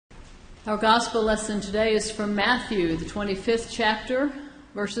Our gospel lesson today is from Matthew, the 25th chapter,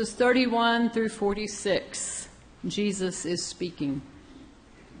 verses 31 through 46. Jesus is speaking.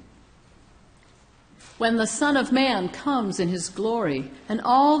 When the Son of Man comes in his glory, and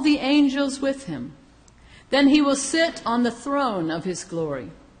all the angels with him, then he will sit on the throne of his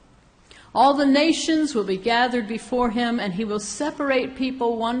glory. All the nations will be gathered before him, and he will separate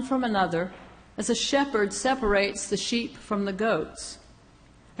people one from another, as a shepherd separates the sheep from the goats.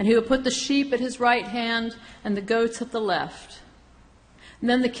 And he will put the sheep at his right hand and the goats at the left. And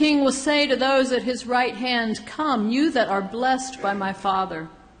then the king will say to those at his right hand, "Come, you that are blessed by my Father,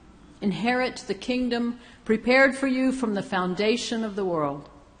 inherit the kingdom prepared for you from the foundation of the world.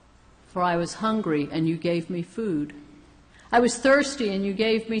 For I was hungry, and you gave me food. I was thirsty, and you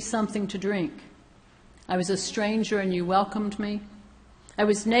gave me something to drink. I was a stranger, and you welcomed me. I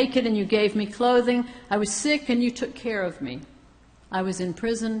was naked, and you gave me clothing. I was sick, and you took care of me. I was in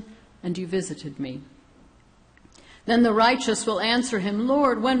prison, and you visited me." Then the righteous will answer him,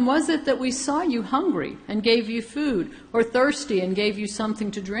 "Lord, when was it that we saw you hungry and gave you food, or thirsty and gave you something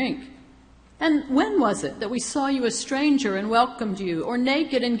to drink? And when was it that we saw you a stranger and welcomed you, or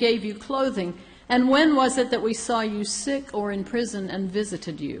naked and gave you clothing? And when was it that we saw you sick or in prison and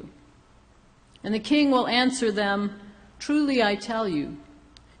visited you?" And the king will answer them, "Truly I tell you,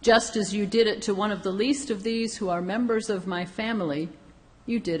 just as you did it to one of the least of these who are members of my family,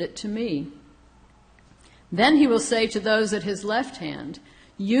 you did it to me." Then he will say to those at his left hand,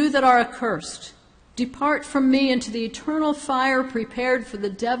 "You that are accursed, depart from me into the eternal fire prepared for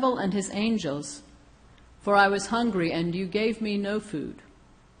the devil and his angels. For I was hungry, and you gave me no food.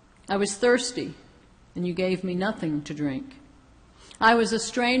 I was thirsty, and you gave me nothing to drink. I was a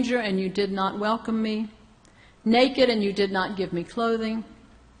stranger, and you did not welcome me. Naked, and you did not give me clothing.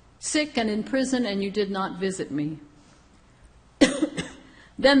 Sick and in prison, and you did not visit me."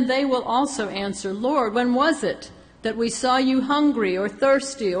 Then they will also answer, "Lord, when was it that we saw you hungry or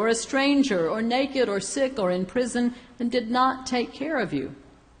thirsty or a stranger or naked or sick or in prison and did not take care of you?"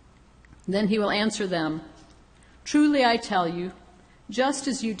 Then he will answer them, "Truly I tell you, just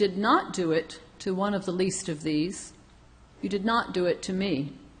as you did not do it to one of the least of these, you did not do it to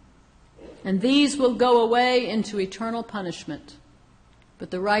me. And these will go away into eternal punishment, but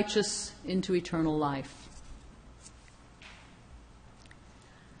the righteous into eternal life."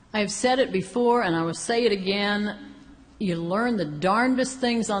 I have said it before, and I will say it again. You learn the darndest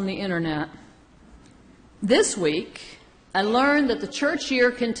things on the internet. This week, I learned that the church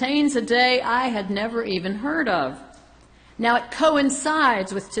year contains a day I had never even heard of. Now, it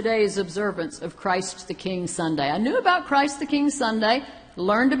coincides with today's observance of Christ the King Sunday. I knew about Christ the King Sunday,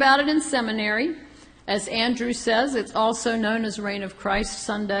 learned about it in seminary. As Andrew says, it's also known as Reign of Christ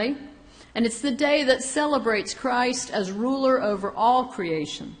Sunday. And it's the day that celebrates Christ as ruler over all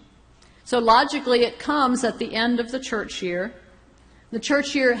creation. So logically, it comes at the end of the church year. The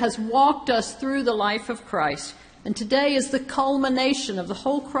church year has walked us through the life of Christ. And today is the culmination of the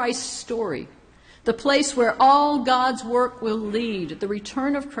whole Christ story. The place where all God's work will lead, the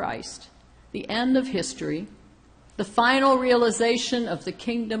return of Christ, the end of history, the final realization of the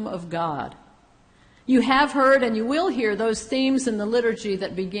kingdom of God. You have heard and you will hear those themes in the liturgy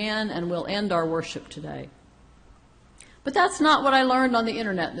that began and will end our worship today. But that's not what I learned on the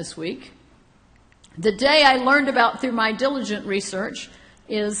internet this week. The day I learned about through my diligent research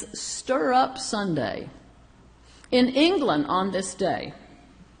is Stir Up Sunday. In England on this day,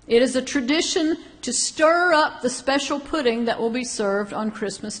 it is a tradition to stir up the special pudding that will be served on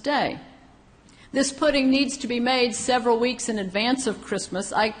Christmas Day. This pudding needs to be made several weeks in advance of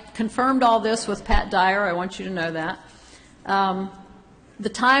Christmas. I confirmed all this with Pat Dyer. I want you to know that. The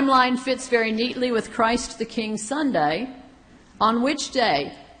timeline fits very neatly with Christ the King Sunday, on which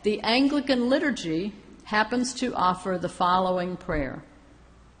day the Anglican liturgy happens to offer the following prayer.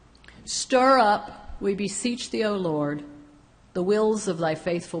 "Stir up, we beseech thee, O Lord, the wills of thy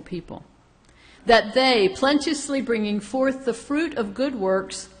faithful people, that they, plenteously bringing forth the fruit of good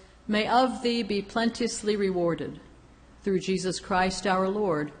works, may of thee be plenteously rewarded. Through Jesus Christ our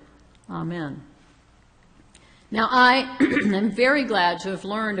Lord. Amen." Now, I am very glad to have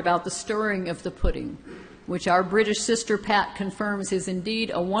learned about the stirring of the pudding, which our British sister Pat confirms is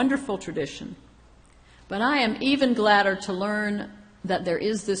indeed a wonderful tradition. But I am even gladder to learn that there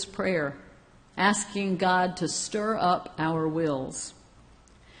is this prayer, asking God to stir up our wills.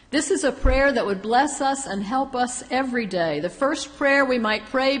 This is a prayer that would bless us and help us every day. The first prayer we might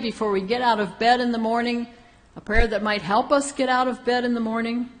pray before we get out of bed in the morning, a prayer that might help us get out of bed in the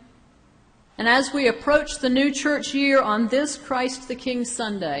morning. And as we approach the new church year on this Christ the King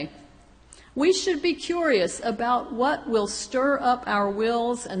Sunday, We should be curious about what will stir up our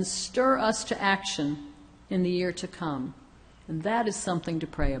wills and stir us to action in the year to come. And that is something to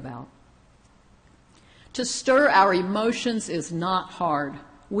pray about. To stir our emotions is not hard.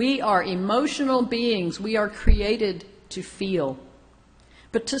 We are emotional beings. We are created to feel.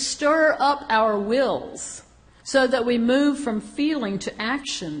 But to stir up our wills so that we move from feeling to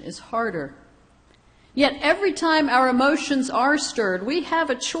action is harder. Yet every time our emotions are stirred, we have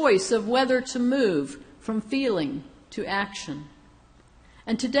a choice of whether to move from feeling to action.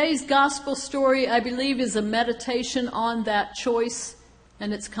 And today's gospel story, I believe, is a meditation on that choice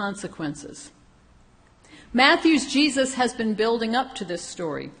and its consequences. Matthew's Jesus has been building up to this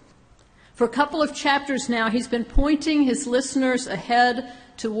story. For a couple of chapters now, he's been pointing his listeners ahead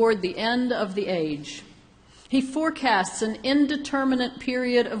toward the end of the age. He forecasts an indeterminate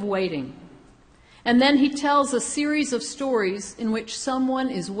period of waiting. And then he tells a series of stories in which someone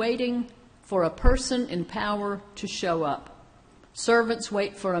is waiting for a person in power to show up. Servants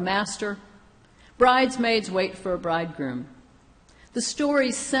wait for a master. Bridesmaids wait for a bridegroom. The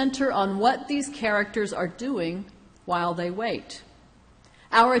stories center on what these characters are doing while they wait.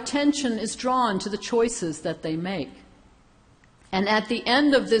 Our attention is drawn to the choices that they make. And at the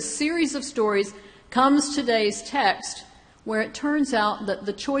end of this series of stories comes today's text, where it turns out that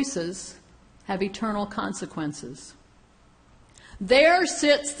the choices have eternal consequences. There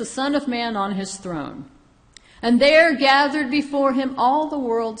sits the Son of Man on his throne, and there gathered before him all the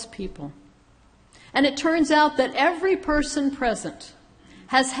world's people. And it turns out that every person present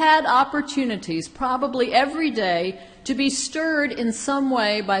has had opportunities, probably every day, to be stirred in some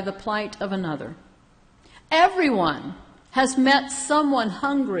way by the plight of another. Everyone has met someone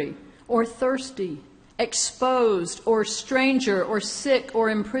hungry or thirsty, exposed or stranger or sick or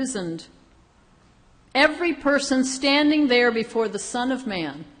imprisoned. Every person standing there before the Son of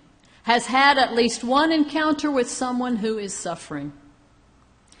Man has had at least one encounter with someone who is suffering.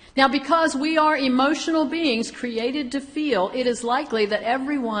 Now, because we are emotional beings created to feel, it is likely that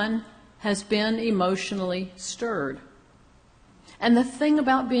everyone has been emotionally stirred. And the thing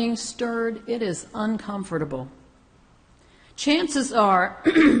about being stirred, it is uncomfortable. Chances are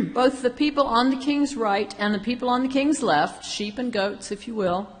both the people on the king's right and the people on the king's left, sheep and goats, if you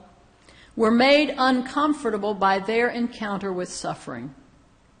will, were made uncomfortable by their encounter with suffering.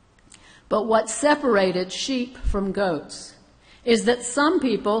 But what separated sheep from goats is that some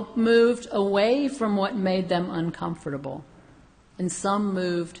people moved away from what made them uncomfortable, and some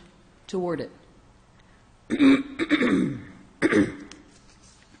moved toward it.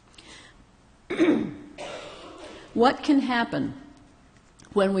 What can happen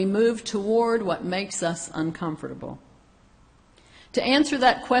when we move toward what makes us uncomfortable? To answer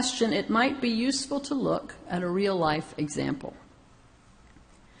that question, it might be useful to look at a real-life example.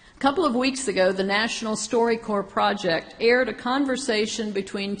 A couple of weeks ago, the National StoryCorps Project aired a conversation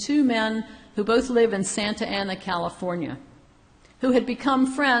between two men who both live in Santa Ana, California, who had become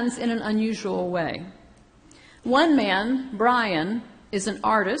friends in an unusual way. One man, Brian, is an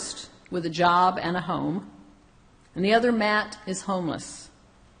artist with a job and a home, and the other, Matt, is homeless.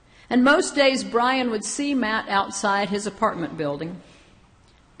 And most days, Brian would see Matt outside his apartment building.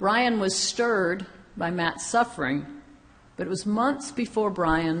 Brian was stirred by Matt's suffering, but it was months before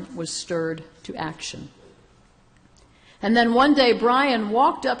Brian was stirred to action. And then one day, Brian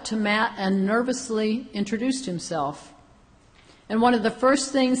walked up to Matt and nervously introduced himself. And one of the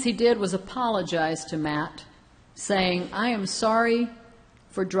first things he did was apologize to Matt, saying, "I am sorry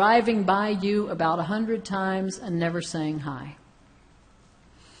for driving by you about 100 times and never saying hi."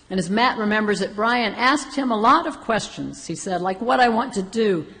 And as Matt remembers it, Brian asked him a lot of questions, he said, like what I want to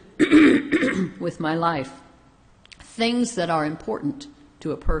do with my life, things that are important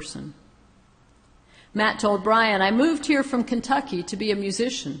to a person. Matt told Brian, "I moved here from Kentucky to be a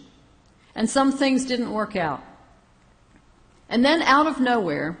musician, and some things didn't work out." And then out of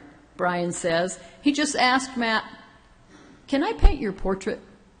nowhere, Brian says, he just asked Matt, "Can I paint your portrait?"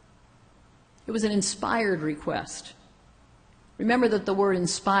 It was an inspired request. Remember that the word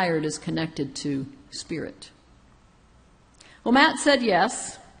inspired is connected to spirit. Well, Matt said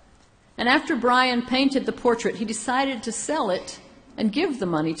yes, and after Brian painted the portrait, he decided to sell it and give the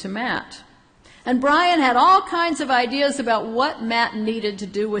money to Matt. And Brian had all kinds of ideas about what Matt needed to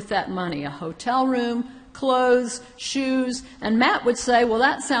do with that money, a hotel room, clothes, shoes, and Matt would say, "Well,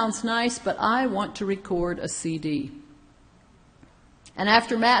 that sounds nice, but I want to record a CD." And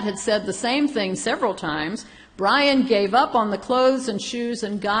after Matt had said the same thing several times, Brian gave up on the clothes and shoes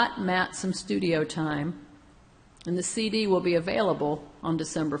and got Matt some studio time. And the CD will be available on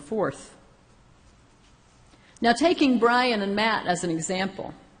December 4th. Now, taking Brian and Matt as an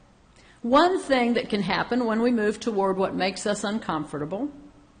example, One thing that can happen when we move toward what makes us uncomfortable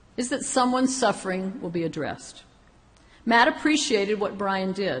is that someone's suffering will be addressed. Matt appreciated what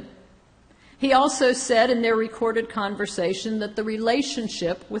Brian did. He also said in their recorded conversation that the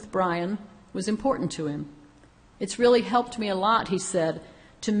relationship with Brian was important to him. It's really helped me a lot, he said,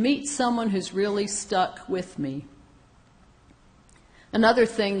 to meet someone who's really stuck with me. Another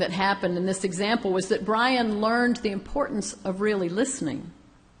thing that happened in this example was that Brian learned the importance of really listening.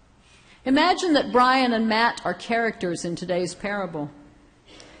 Imagine that Brian and Matt are characters in today's parable.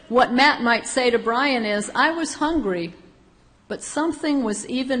 What Matt might say to Brian is, I was hungry, but something was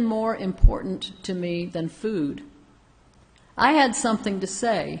even more important to me than food. I had something to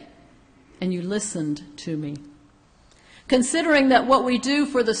say, and you listened to me. Considering that what we do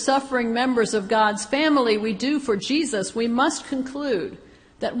for the suffering members of God's family, we do for Jesus, we must conclude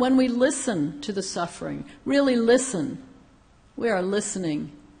that when we listen to the suffering, really listen, we are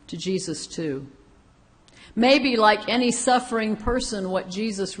listening to Jesus too. Maybe like any suffering person, what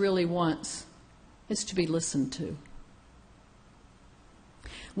Jesus really wants is to be listened to.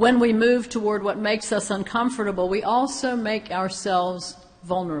 When we move toward what makes us uncomfortable, we also make ourselves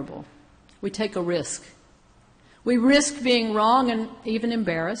vulnerable. We take a risk. We risk being wrong and even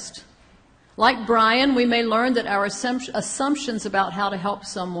embarrassed. Like Brian, we may learn that our assumptions about how to help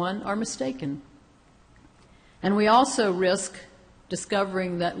someone are mistaken. And we also risk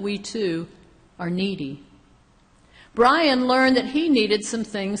discovering that we too are needy. Brian learned that he needed some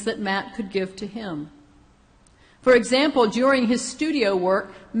things that Matt could give to him. For example, during his studio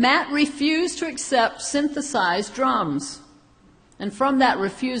work, Matt refused to accept synthesized drums. And from that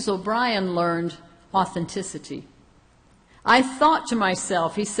refusal, Brian learned authenticity. I thought to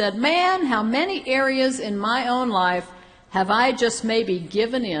myself, he said, man, how many areas in my own life have I just maybe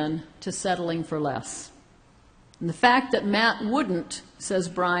given in to settling for less? And the fact that Matt wouldn't, says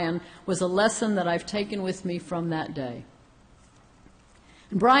Brian, was a lesson that I've taken with me from that day.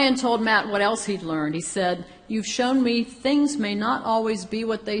 And Brian told Matt what else he'd learned. He said, you've shown me things may not always be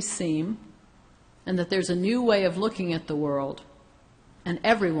what they seem, and that there's a new way of looking at the world, and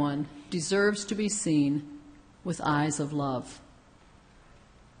everyone deserves to be seen with eyes of love.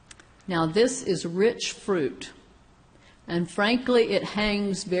 Now this is rich fruit, and frankly it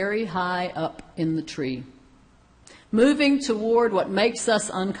hangs very high up in the tree. Moving toward what makes us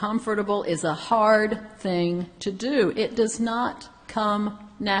uncomfortable is a hard thing to do. It does not come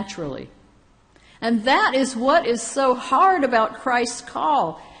naturally. And that is what is so hard about Christ's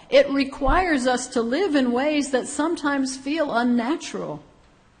call. It requires us to live in ways that sometimes feel unnatural.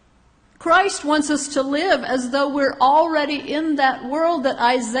 Christ wants us to live as though we're already in that world that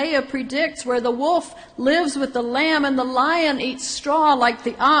Isaiah predicts, where the wolf lives with the lamb and the lion eats straw like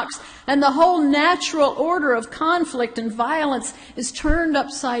the ox, and the whole natural order of conflict and violence is turned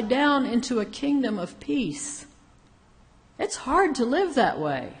upside down into a kingdom of peace. It's hard to live that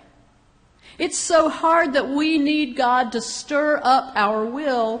way. It's so hard that we need God to stir up our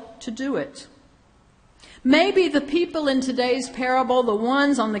will to do it. Maybe the people in today's parable, the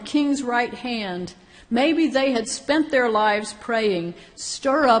ones on the king's right hand, maybe they had spent their lives praying,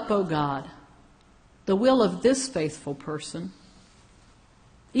 stir up, O God, the will of this faithful person.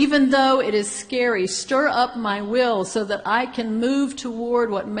 Even though it is scary, stir up my will so that I can move toward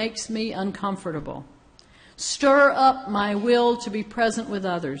what makes me uncomfortable. Stir up my will to be present with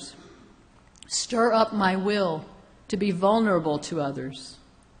others. Stir up my will to be vulnerable to others.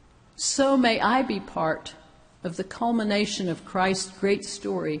 So may I be part of the culmination of Christ's great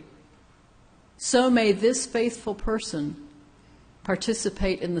story. So may this faithful person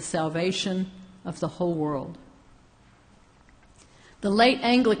participate in the salvation of the whole world. The late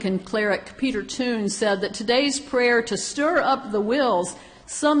Anglican cleric Peter Toon said that today's prayer to stir up the wills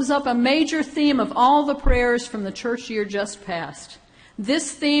sums up a major theme of all the prayers from the church year just past.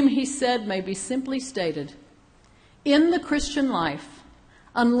 This theme, he said, may be simply stated: in the Christian life,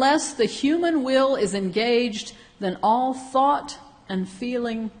 unless the human will is engaged, then all thought and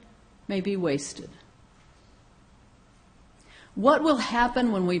feeling may be wasted. What will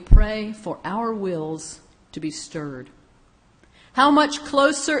happen when we pray for our wills to be stirred? How much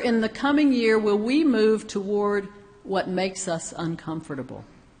closer in the coming year will we move toward what makes us uncomfortable?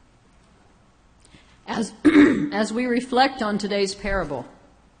 As we reflect on today's parable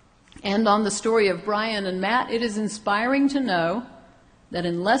and on the story of Brian and Matt, it is inspiring to know that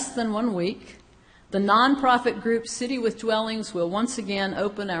in less than 1 week, the nonprofit group City with Dwellings will once again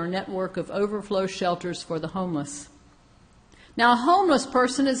open our network of overflow shelters for the homeless. Now, a homeless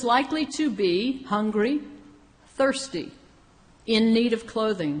person is likely to be hungry, thirsty, in need of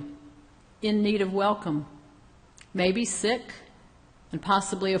clothing, in need of welcome, maybe sick, and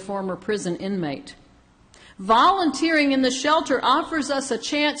possibly a former prison inmate. Volunteering in the shelter offers us a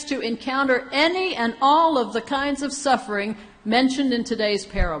chance to encounter any and all of the kinds of suffering mentioned in today's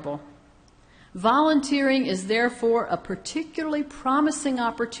parable. Volunteering is therefore a particularly promising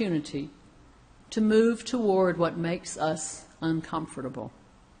opportunity to move toward what makes us uncomfortable.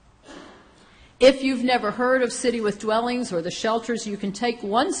 If you've never heard of City with Dwellings or the shelters, you can take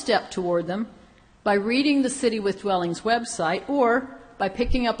one step toward them by reading the City with Dwellings website or by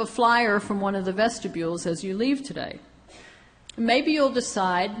picking up a flyer from one of the vestibules as you leave today. Maybe you'll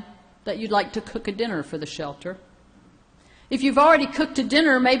decide that you'd like to cook a dinner for the shelter. If you've already cooked a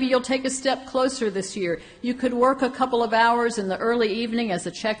dinner, maybe you'll take a step closer this year. You could work a couple of hours in the early evening as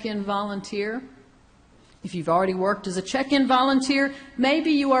a check-in volunteer. If you've already worked as a check-in volunteer,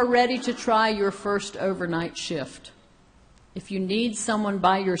 maybe you are ready to try your first overnight shift. If you need someone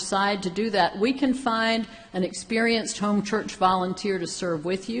by your side to do that, we can find an experienced home church volunteer to serve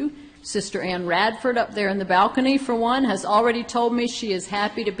with you. Sister Ann Radford up there in the balcony, for one, has already told me she is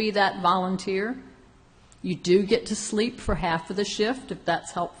happy to be that volunteer. You do get to sleep for half of the shift, if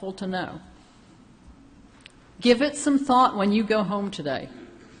that's helpful to know. Give it some thought when you go home today.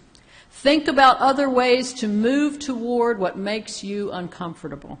 Think about other ways to move toward what makes you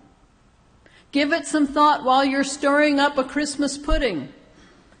uncomfortable. Give it some thought while you're stirring up a Christmas pudding.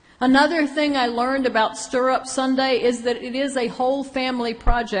 Another thing I learned about Stir Up Sunday is that it is a whole family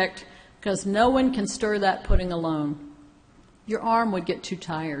project because no one can stir that pudding alone. Your arm would get too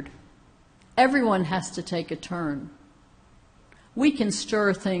tired. Everyone has to take a turn. We can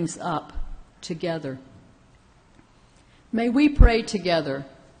stir things up together. May we pray together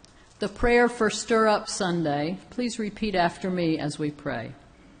the prayer for Stir Up Sunday. Please repeat after me as we pray.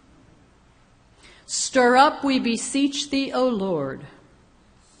 Stir up, we beseech thee, O Lord,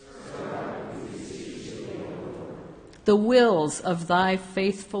 the wills of thy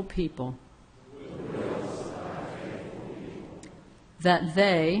faithful people, that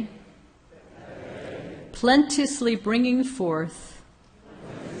they, plenteously bringing forth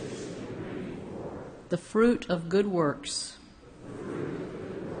the fruit of good works,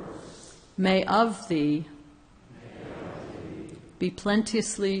 may of thee be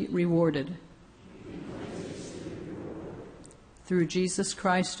plenteously rewarded. Through Jesus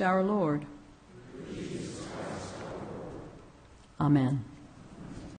Christ our Lord. Amen.